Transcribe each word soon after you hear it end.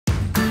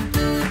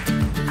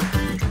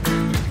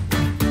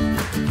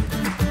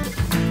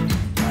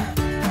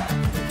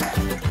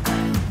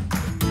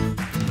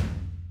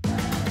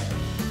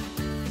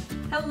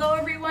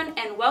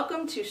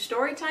welcome to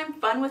Storytime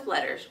Fun with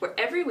Letters, where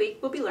every week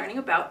we'll be learning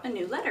about a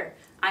new letter.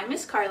 I'm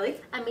Miss Carly.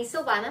 I'm Miss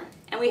Silvana.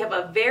 And we have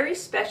a very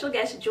special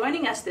guest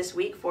joining us this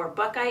week for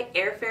Buckeye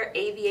Air Fair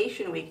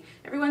Aviation Week.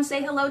 Everyone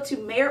say hello to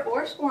Mayor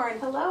Orsborn.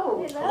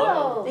 Hello.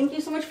 Hello. Thank you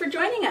so much for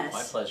joining us.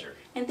 My pleasure.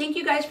 And thank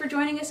you guys for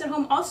joining us at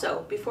home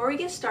also. Before we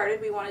get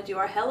started, we want to do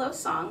our hello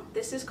song.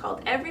 This is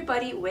called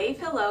Everybody Wave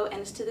Hello, and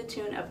it's to the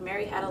tune of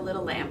Mary Had a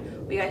Little Lamb.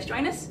 Will you guys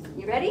join us?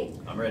 You ready?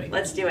 I'm ready.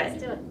 Let's do it.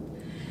 Let's do it.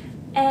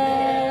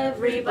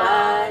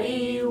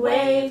 Everybody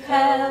wave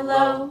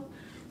hello,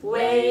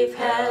 wave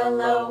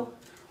hello,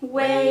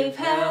 wave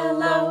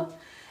hello.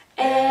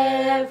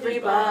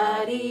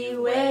 Everybody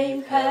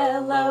wave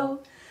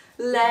hello,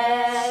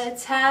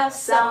 let's have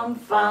some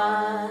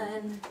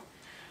fun.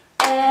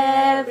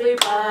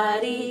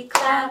 Everybody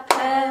clap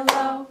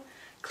hello,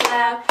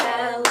 clap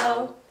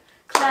hello,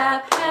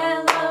 clap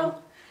hello.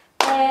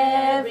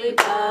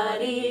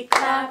 Everybody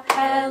clap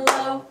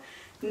hello.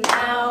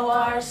 Now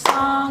our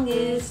song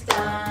is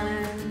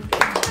done.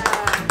 Good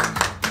job.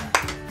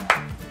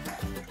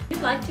 If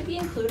you'd like to be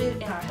included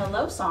in our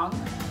hello song,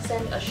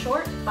 send a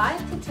short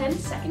 5 to 10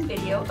 second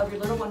video of your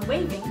little one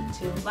waving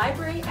to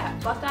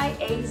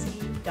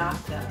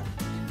library@buckeyeaz.gov.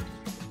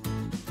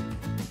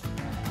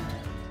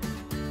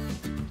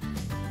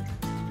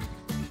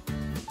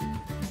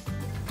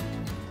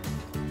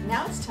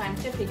 Now it's time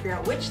to figure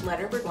out which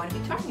letter we're going to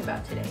be talking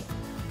about today.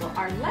 Well,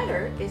 our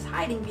letter is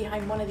hiding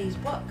behind one of these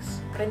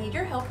books, but I need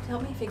your help to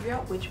help me figure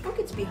out which book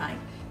it's behind.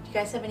 Do you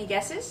guys have any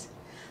guesses?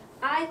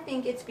 I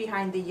think it's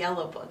behind the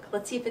yellow book.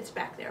 Let's see if it's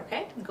back there,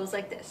 okay? It goes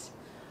like this.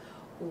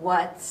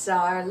 What's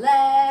our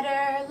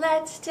letter?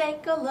 Let's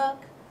take a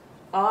look.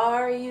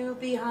 Are you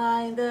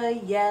behind the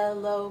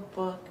yellow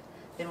book?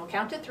 Then we'll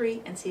count to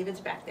 3 and see if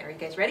it's back there. Are you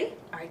guys ready?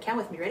 All right, count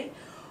with me. Ready?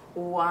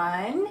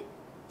 1,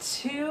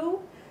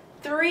 2,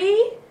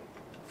 3.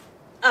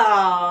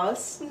 Oh,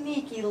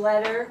 sneaky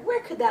letter.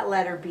 Where could that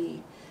letter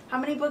be? How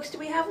many books do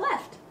we have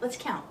left? Let's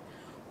count.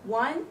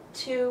 1,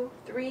 2,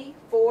 3,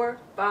 4,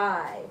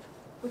 5.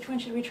 Which one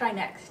should we try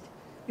next?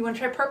 You want to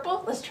try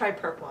purple? Let's try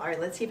purple. All right,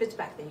 let's see if it's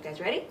back there. You guys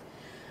ready?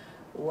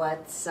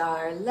 What's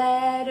our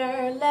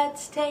letter?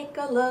 Let's take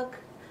a look.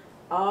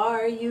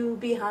 Are you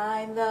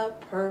behind the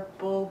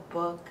purple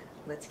book?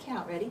 Let's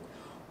count. Ready?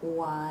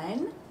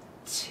 1,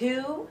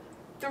 2,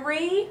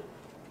 3.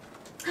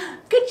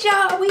 Good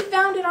job! We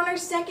found it on our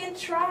second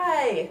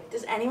try.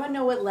 Does anyone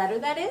know what letter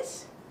that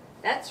is?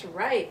 That's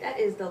right. That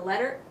is the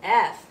letter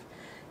F.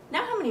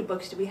 Now how many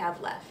books do we have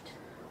left?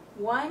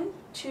 1,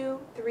 2,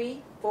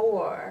 3,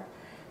 4.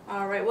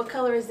 All right, what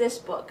color is this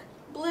book?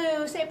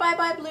 Blue. Say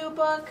bye-bye, blue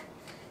book.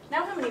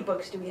 Now how many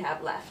books do we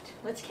have left?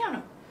 Let's count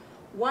them.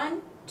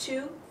 1,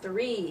 2,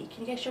 3.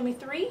 Can you guys show me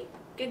 3?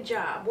 Good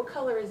job. What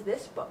color is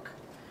this book?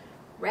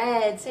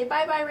 Red. Say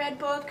bye-bye, red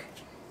book.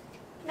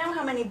 Now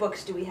how many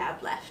books do we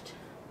have left?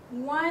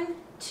 1,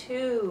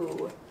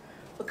 2.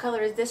 What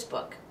color is this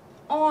book?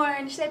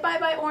 Orange. Say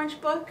bye-bye,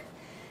 orange book.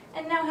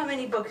 And now how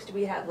many books do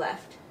we have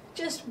left?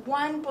 Just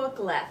 1 book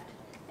left.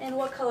 And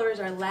what color is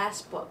our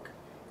last book?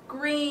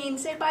 Green.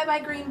 Say bye-bye,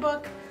 green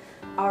book.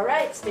 All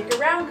right, stick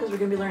around because we're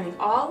going to be learning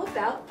all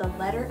about the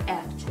letter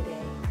F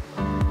today.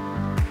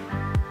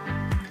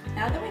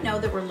 Now that we know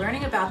that we're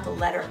learning about the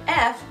letter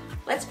F,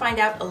 let's find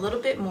out a little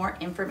bit more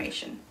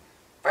information.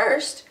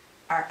 First,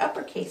 our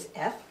uppercase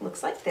F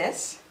looks like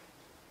this.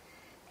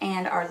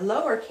 And our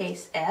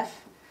lowercase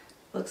f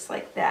looks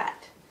like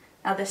that.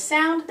 Now the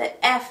sound that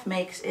F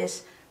makes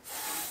is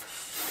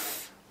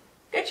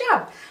good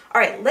job.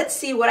 All right, let's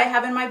see what I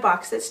have in my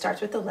box that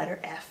starts with the letter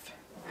F.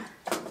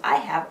 I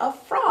have a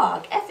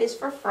frog. F is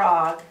for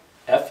frog.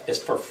 F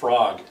is for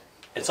frog.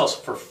 It's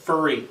also for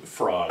furry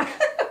frog,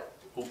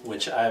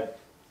 which I've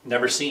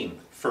never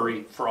seen.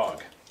 Furry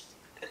frog.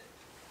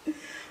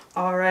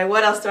 All right,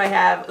 what else do I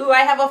have? Ooh, I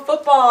have a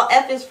football.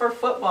 F is for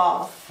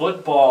football.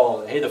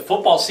 Football. Hey, the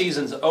football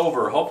season's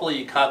over. Hopefully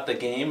you caught the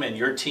game and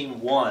your team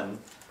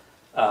won.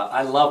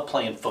 I love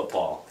playing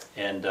football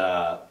and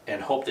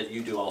hope that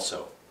you do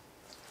also.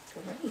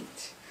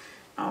 Great.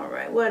 All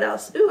right, what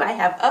else? Ooh, I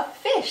have a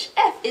fish.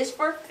 F is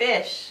for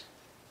fish.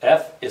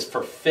 F is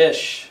for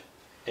fish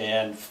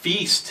and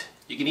feast.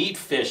 You can eat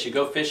fish. You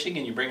go fishing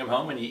and you bring them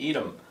home and you eat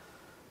them.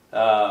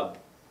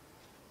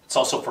 It's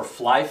also for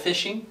fly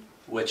fishing,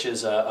 which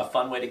is a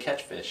fun way to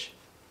catch fish.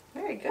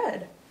 Very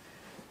good.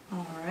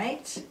 All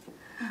right.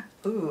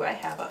 Ooh, I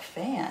have a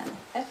fan.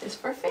 F is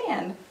for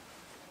fan.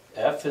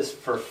 F is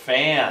for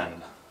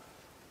fan.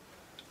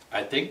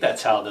 I think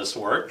that's how this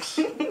works.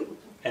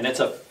 And it's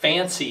a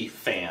fancy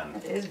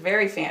fan. It is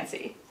very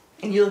fancy.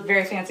 And you look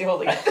very fancy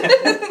holding it.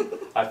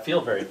 I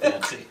feel very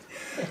fancy.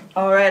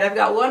 All right, I've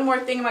got one more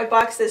thing in my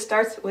box that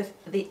starts with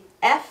the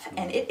F,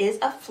 and it is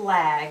a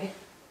flag.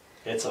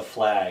 It's a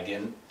flag,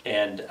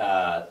 and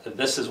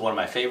this is one of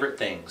my favorite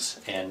things.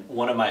 And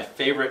one of my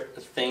favorite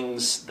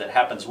things that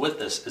happens with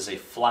this is a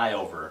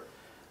flyover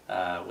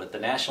with the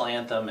national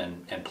anthem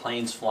and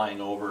planes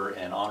flying over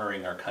and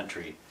honoring our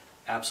country.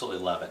 Absolutely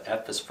love it.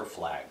 F is for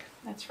flag.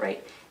 That's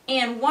right.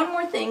 And one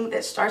more thing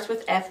that starts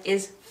with F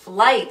is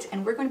flight.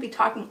 And we're going to be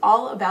talking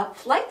all about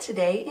flight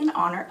today in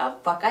honor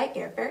of Buckeye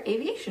Air Fair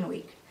Aviation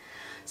Week.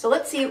 So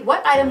let's see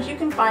what items you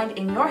can find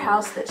in your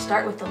house that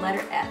start with the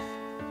letter F.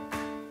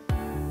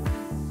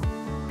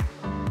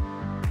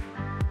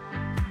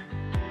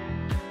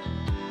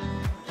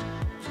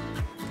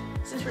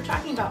 Since we're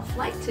talking about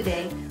flight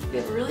today, we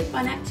have a really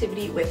fun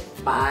activity with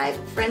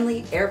 5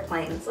 friendly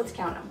airplanes. Let's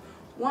count them.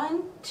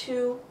 1,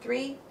 2,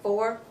 3,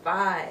 4,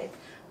 5.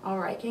 All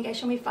right, can you guys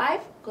show me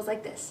 5? It goes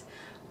like this.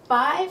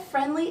 5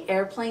 friendly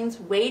airplanes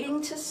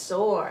waiting to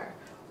soar.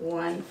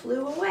 1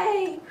 flew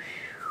away.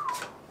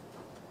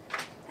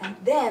 And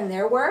then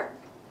there were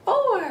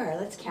 4.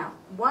 Let's count.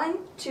 1,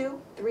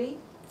 2, 3,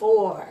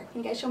 4.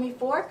 Can you guys show me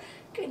 4?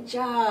 Good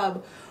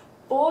job.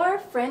 4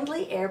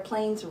 friendly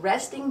airplanes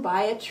resting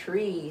by a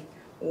tree.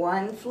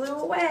 1 flew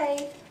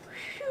away.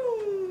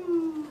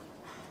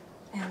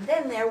 And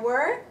then there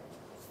were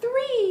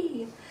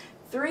 3.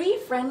 3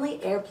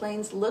 friendly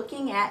airplanes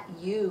looking at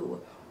you.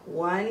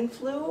 1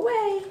 flew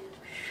away.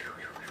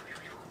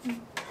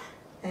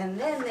 And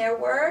then there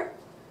were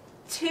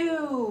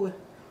 2.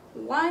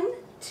 1,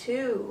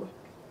 2.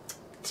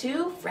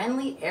 2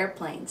 friendly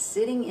airplanes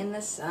sitting in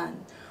the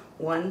sun.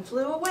 1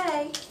 flew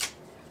away.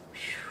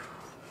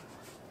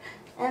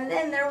 And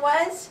then there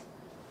was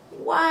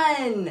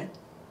 1.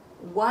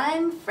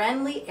 1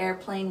 friendly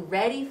airplane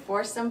ready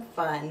for some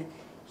fun.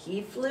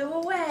 He flew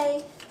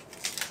away.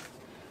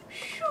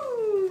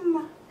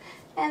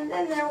 And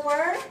then there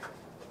were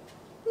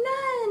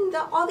none.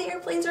 All the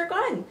airplanes are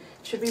gone.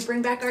 Should we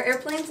bring back our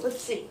airplanes?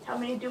 Let's see. How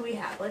many do we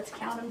have? Let's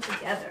count them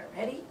together.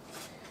 Ready?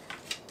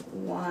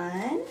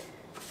 1,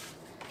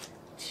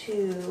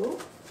 2,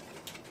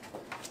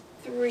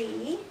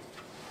 3,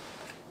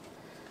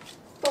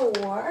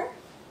 4,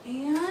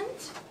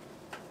 and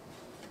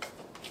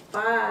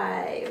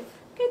 5.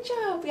 Good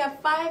job. We have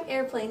 5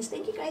 airplanes.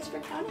 Thank you guys for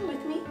counting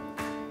with me.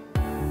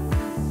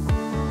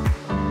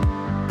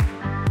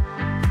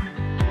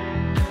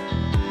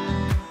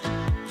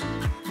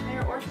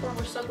 Mayor Orsborn,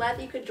 we're so glad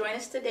that you could join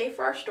us today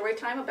for our story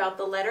time about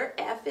the letter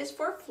F is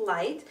for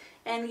flight.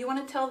 And you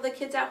want to tell the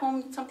kids at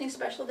home something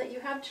special that you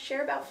have to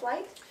share about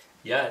flight?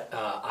 Yeah,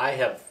 I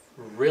have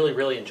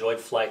really enjoyed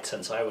flight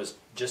since I was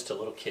just a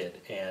little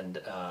kid, and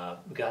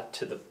got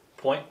to the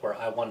point where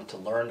I wanted to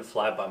learn to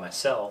fly by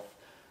myself,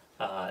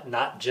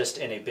 not just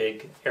in a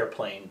big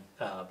airplane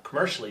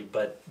commercially,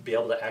 but be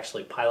able to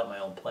actually pilot my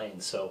own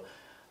plane. So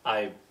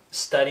I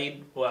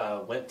studied,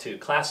 went to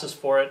classes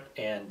for it,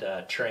 and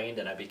trained,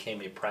 and I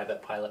became a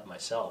private pilot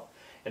myself.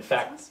 In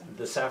fact, awesome.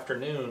 This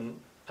afternoon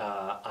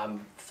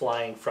I'm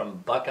flying from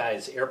Buckeye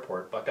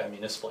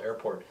Municipal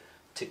Airport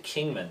to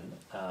Kingman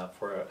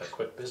for a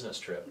quick business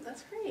trip.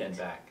 That's great. And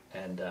back,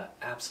 and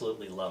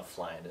absolutely love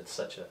flying. It's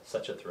such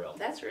a thrill.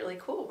 That's really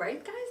cool,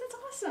 right, guys? That's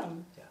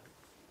awesome. Yeah.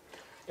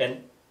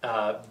 And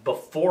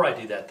before I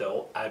do that,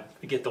 though, I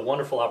get the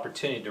wonderful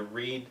opportunity to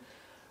read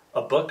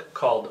a book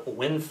called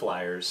Wind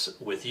Flyers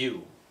with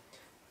You.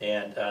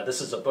 And this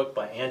is a book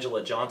by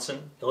Angela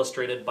Johnson,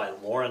 illustrated by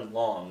Lauren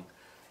Long.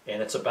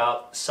 And it's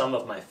about some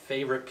of my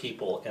favorite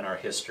people in our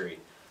history,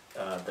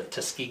 the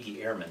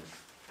Tuskegee Airmen.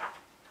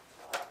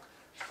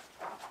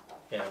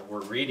 And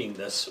we're reading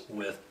this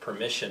with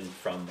permission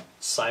from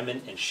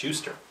Simon &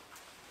 Schuster.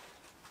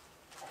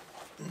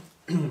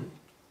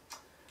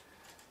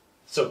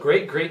 So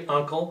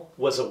great-great-uncle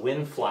was a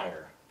wind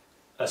flyer,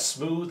 a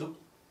smooth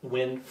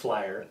wind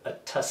flyer, a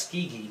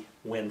Tuskegee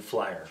wind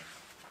flyer.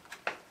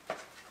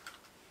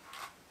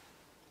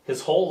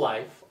 His whole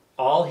life,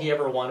 all he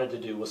ever wanted to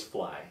do was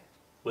fly.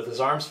 With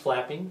his arms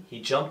flapping, he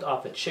jumped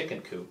off a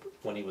chicken coop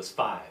when he was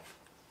 5.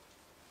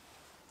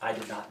 I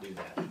did not do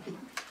that.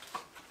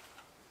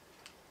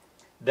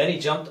 Then he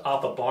jumped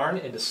off a barn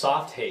into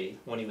soft hay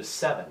when he was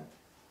 7.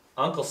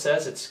 Uncle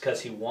says it's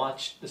because he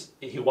watched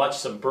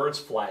some birds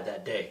fly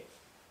that day.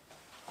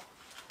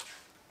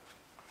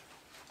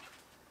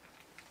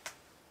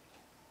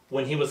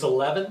 When he was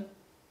 11,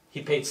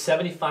 he paid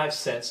 75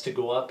 cents to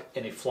go up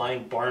in a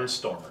flying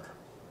barnstormer.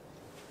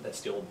 That's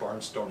the old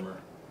barnstormer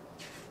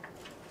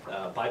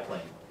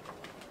biplane.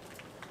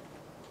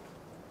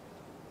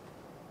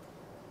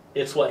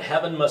 It's what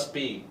heaven must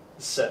be,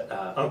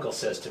 Uncle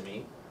says to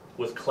me,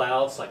 with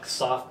clouds like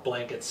soft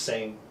blankets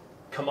saying,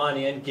 come on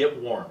in,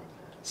 get warm,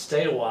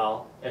 stay a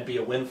while, and be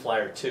a wind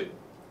flyer too.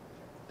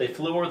 They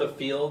flew over the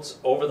fields,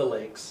 over the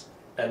lakes,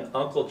 and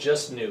Uncle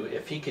just knew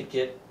if he could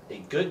get a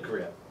good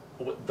grip,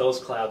 those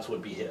clouds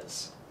would be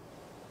his.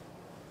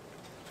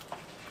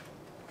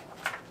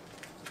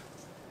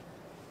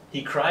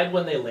 He cried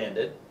when they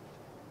landed,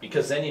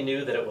 because then he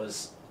knew that it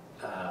was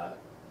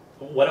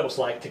what it was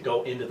like to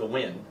go into the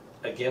wind,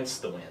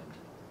 against the wind,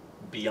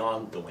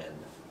 beyond the wind.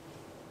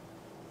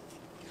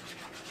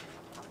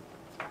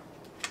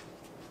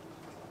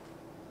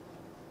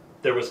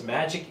 There was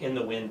magic in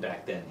the wind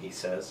back then, he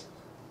says.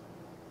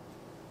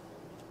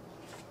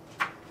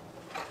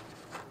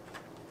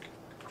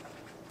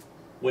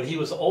 When he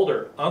was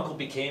older, Uncle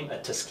became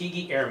a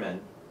Tuskegee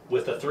Airman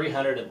with the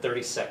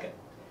 332nd.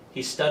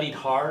 He studied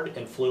hard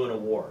and flew in a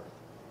war.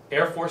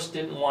 Air Force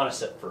didn't want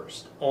us at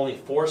first. Only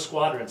 4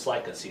 squadrons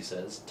like us, he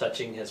says,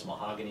 touching his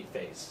mahogany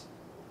face.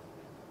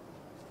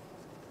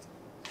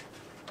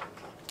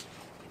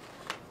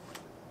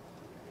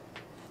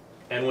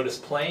 And when his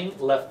plane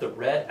left the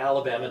red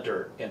Alabama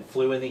dirt and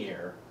flew in the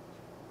air,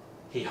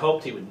 he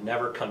hoped he would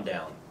never come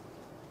down.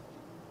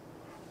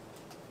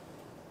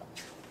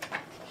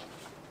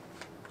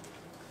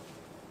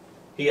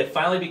 He had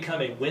finally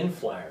become a wind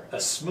flyer, a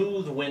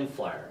smooth wind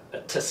flyer, a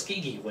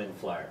Tuskegee wind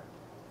flyer,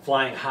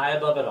 flying high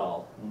above it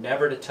all,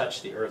 never to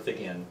touch the earth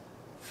again,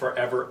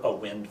 forever a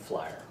wind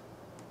flyer.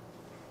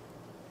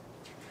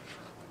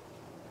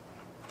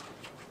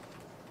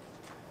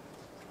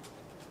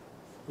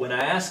 When I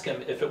ask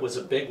him if it was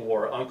a big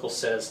war, Uncle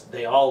says,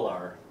 they all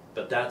are,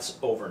 but that's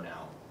over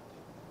now.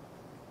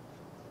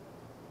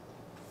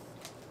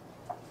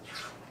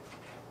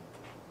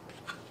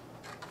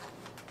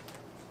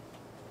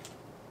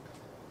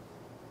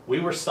 We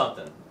were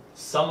something.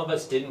 Some of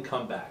us didn't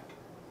come back,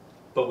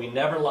 but we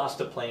never lost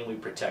a plane we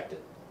protected.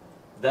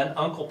 Then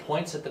Uncle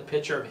points at the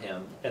picture of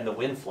him and the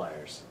wind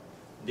flyers,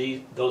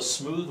 those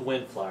smooth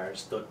wind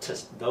flyers,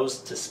 those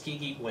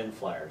Tuskegee wind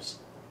flyers,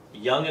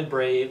 young and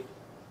brave,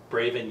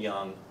 brave and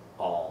young,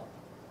 all.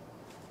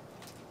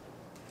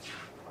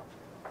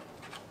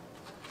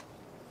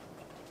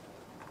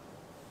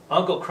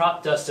 Uncle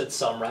crop dusted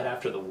some right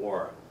after the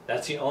war.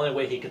 That's the only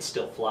way he could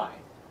still fly.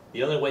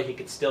 The only way he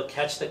could still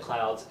catch the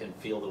clouds and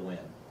feel the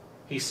wind.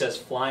 He says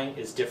flying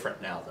is different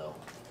now, though.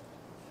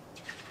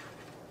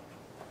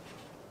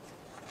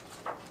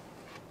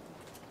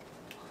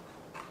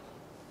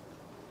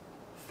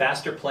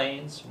 Faster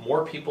planes,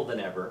 more people than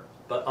ever,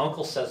 but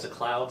Uncle says the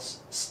clouds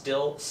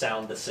still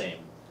sound the same.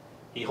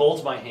 He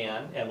holds my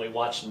hand and we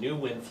watch new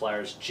wind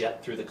flyers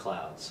jet through the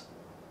clouds.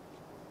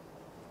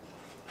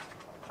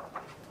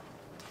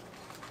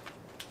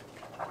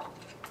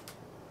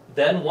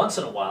 Then, once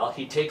in a while,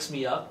 he takes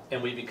me up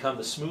and we become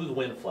the smooth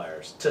wind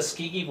flyers,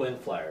 Tuskegee wind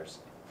flyers,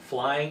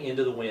 flying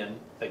into the wind,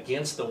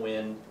 against the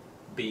wind,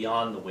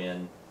 beyond the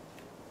wind,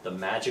 the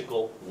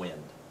magical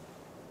wind.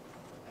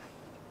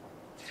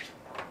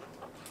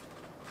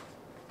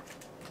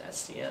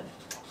 That's the end.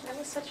 That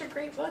was such a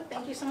great book.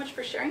 Thank you so much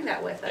for sharing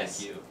that with us.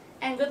 Thank you.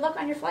 And good luck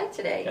on your flight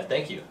today. Yeah,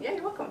 thank you. Yeah,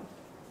 you're welcome.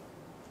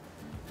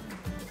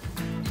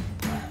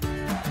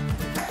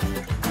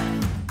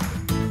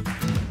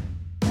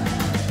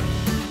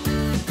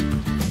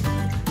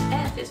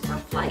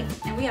 Flight,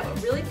 and we have a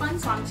really fun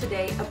song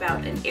today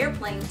about an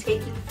airplane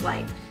taking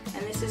flight,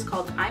 and this is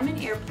called I'm an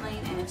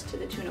Airplane, and it's to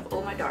the tune of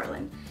Oh My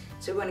Darling.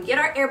 So we're going to get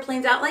our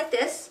airplanes out like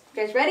this.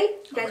 You guys ready?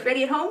 You guys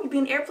ready at home? You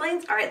being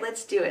airplanes? All right,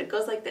 let's do it. It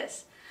goes like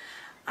this.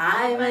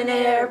 I'm an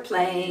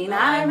airplane,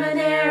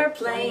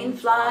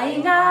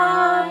 flying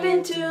up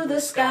into the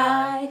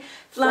sky,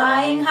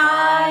 flying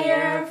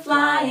higher,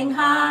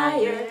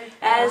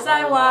 as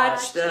I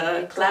watch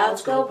the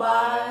clouds go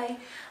by.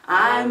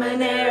 I'm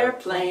an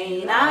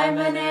airplane,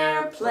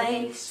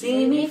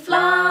 see me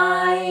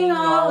flying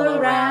all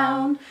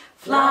around,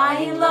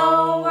 flying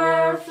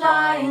lower,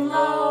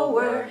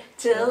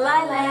 till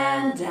I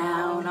land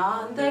down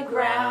on the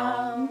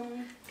ground.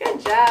 Good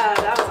job,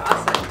 that was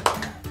awesome.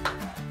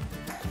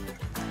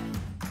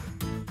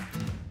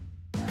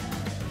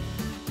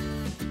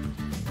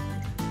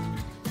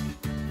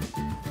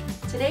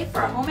 Today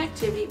for our home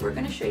activity, we're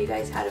going to show you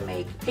guys how to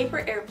make paper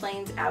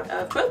airplanes out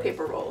of toilet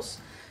paper rolls.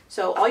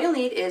 So all you'll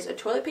need is a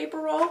toilet paper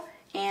roll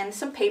and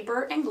some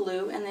paper and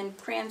glue, and then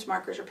crayons,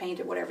 markers, or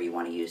paint, or whatever you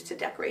want to use to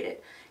decorate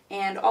it.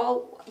 And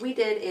all we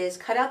did is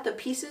cut out the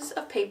pieces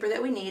of paper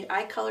that we need.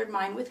 I colored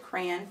mine with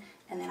crayon,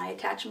 and then I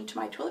attached them to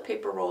my toilet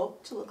paper roll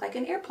to look like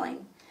an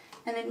airplane.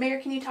 And then Mayor,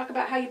 can you talk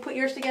about how you put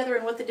yours together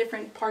and what the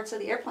different parts of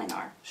the airplane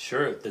are?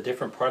 Sure, the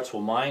different parts.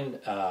 Well, mine,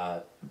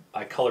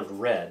 I colored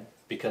red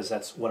because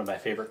that's one of my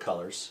favorite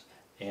colors.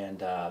 And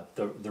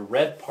the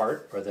red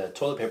part, or the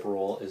toilet paper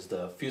roll, is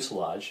the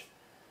fuselage.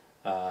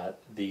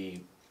 The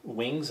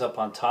wings up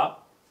on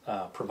top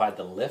provide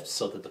the lift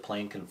so that the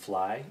plane can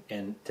fly,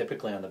 and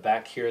typically on the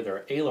back here there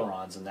are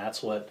ailerons, and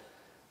that's what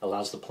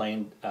allows the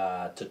plane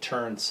to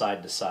turn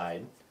side to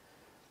side.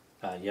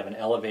 You have an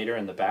elevator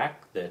in the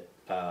back that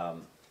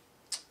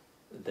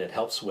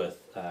helps with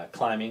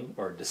climbing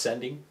or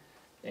descending,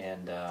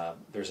 and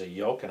there's a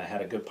yoke, and I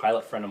had a good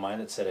pilot friend of mine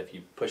that said if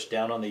you push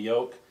down on the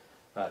yoke,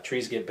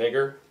 trees get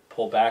bigger,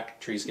 pull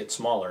back, trees get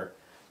smaller,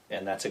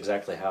 and that's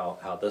exactly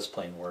how this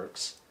plane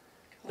works.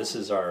 This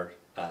is our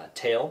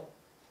tail,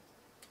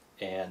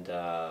 and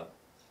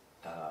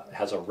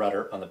has a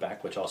rudder on the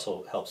back, which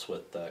also helps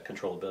with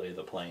controllability of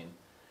the plane.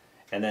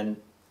 And then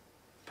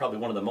probably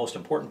one of the most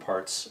important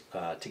parts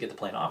to get the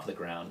plane off the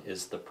ground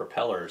is the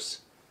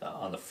propellers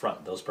on the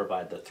front. Those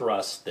provide the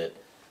thrust that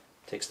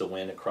takes the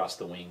wind across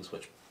the wings,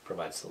 which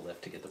provides the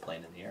lift to get the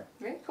plane in the air.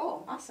 Very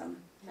cool. Awesome.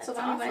 That's so,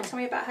 Bonnie, you want to tell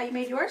me about how you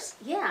made yours?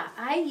 Yeah,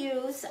 I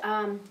use,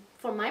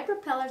 for my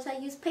propellers, I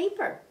use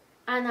paper.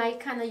 And I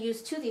kind of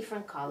use 2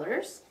 different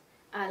colors,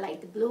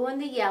 like the blue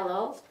and the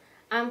yellow.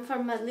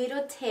 For my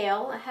little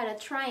tail, I had a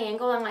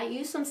triangle, and I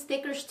used some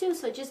stickers too,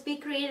 so just be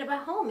creative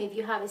at home. If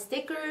you have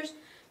stickers,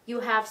 you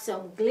have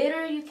some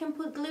glitter, you can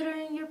put glitter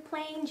in your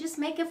plane. Just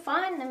make it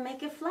fun and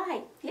make it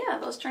fly. Yeah,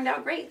 those turned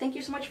out great. Thank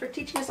you so much for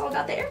teaching us all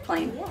about the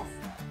airplane. Yes.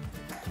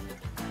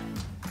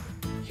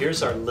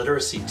 Here's our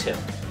literacy tip.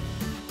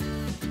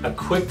 A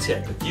quick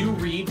tip: if you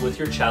read with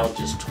your child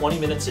just 20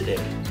 minutes a day,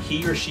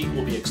 he or she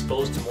will be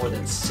exposed to more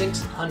than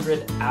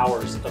 600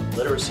 hours of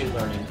literacy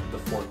learning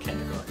before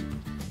kindergarten.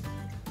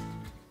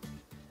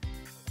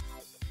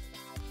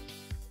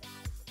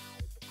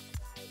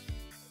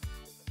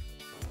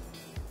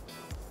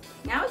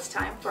 Now it's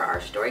time for our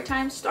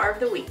Storytime Star of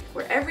the Week,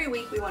 where every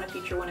week we want to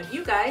feature one of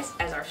you guys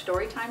as our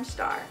Storytime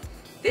Star.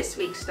 This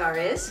week's star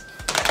is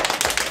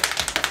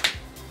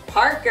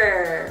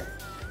Parker.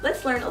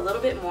 Let's learn a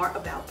little bit more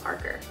about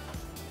Parker.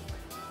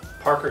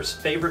 Parker's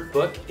favorite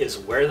book is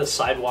Where the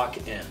Sidewalk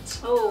Ends.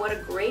 Oh, what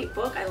a great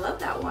book. I love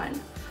that one.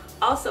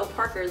 Also,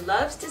 Parker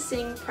loves to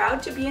sing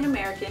Proud to be an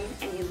American,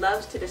 and he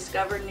loves to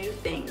discover new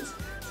things.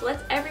 So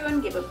let's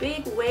everyone give a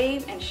big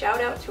wave and shout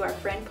out to our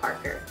friend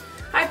Parker.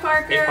 Hi,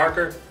 Parker. Hey,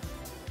 Parker.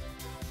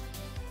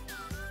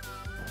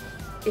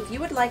 If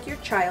you would like your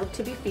child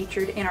to be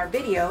featured in our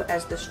video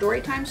as the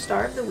Storytime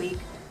Star of the Week,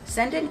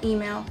 send an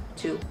email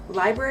to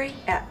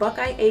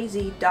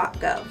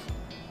library@buckeyeaz.gov.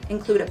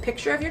 Include a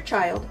picture of your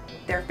child,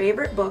 their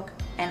favorite book,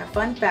 and a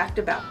fun fact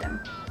about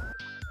them.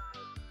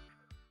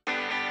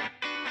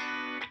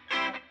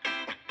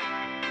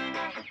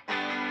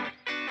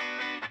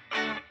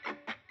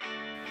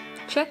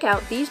 Check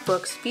out these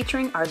books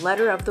featuring our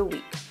letter of the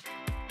week.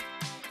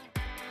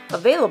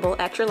 Available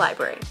at your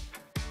library.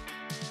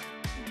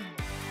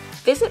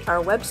 Visit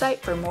our website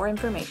for more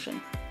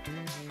information.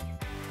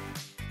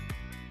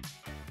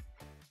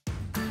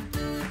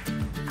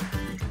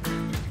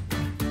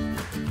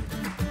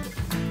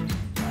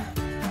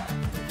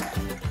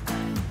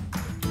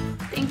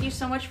 Thank you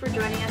so much for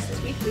joining us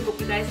this week. We hope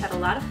you guys had a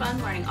lot of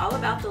fun learning all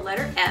about the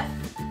letter F.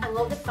 I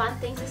love the fun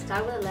things that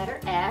start with the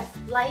letter F,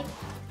 like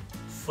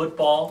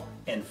Football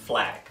and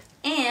flag.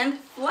 And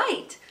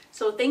flight.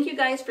 So thank you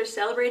guys for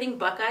celebrating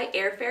Buckeye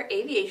Air Fair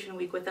Aviation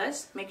Week with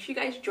us. Make sure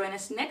you guys join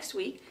us next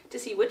week to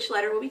see which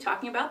letter we'll be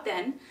talking about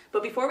then.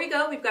 But before we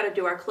go, we've got to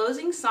do our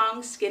closing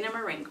song,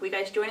 Skin-a-Marink. Will you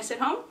guys join us at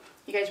home?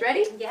 You guys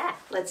ready? yeah.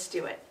 Let's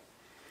do it.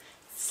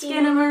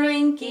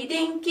 Skin-a-marinky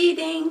dinky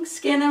dink,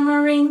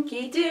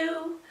 skin-a-marinky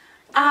doo.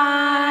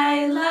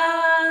 I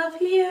love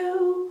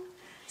you.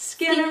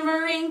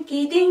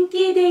 Skin-a-marinky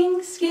dinky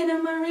dink,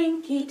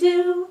 skin-a-marinky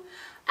doo.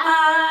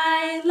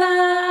 I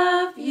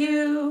love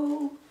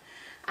you.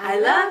 I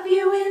love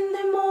you in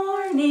the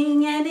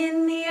morning and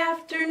in the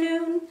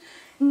afternoon.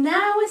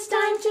 Now it's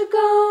time to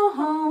go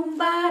home,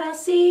 but I'll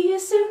see you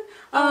soon.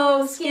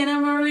 Oh,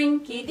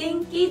 skin-a-marinky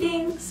dinky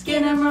dink,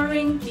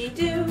 skin-a-marinky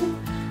doo.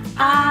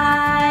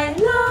 I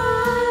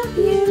love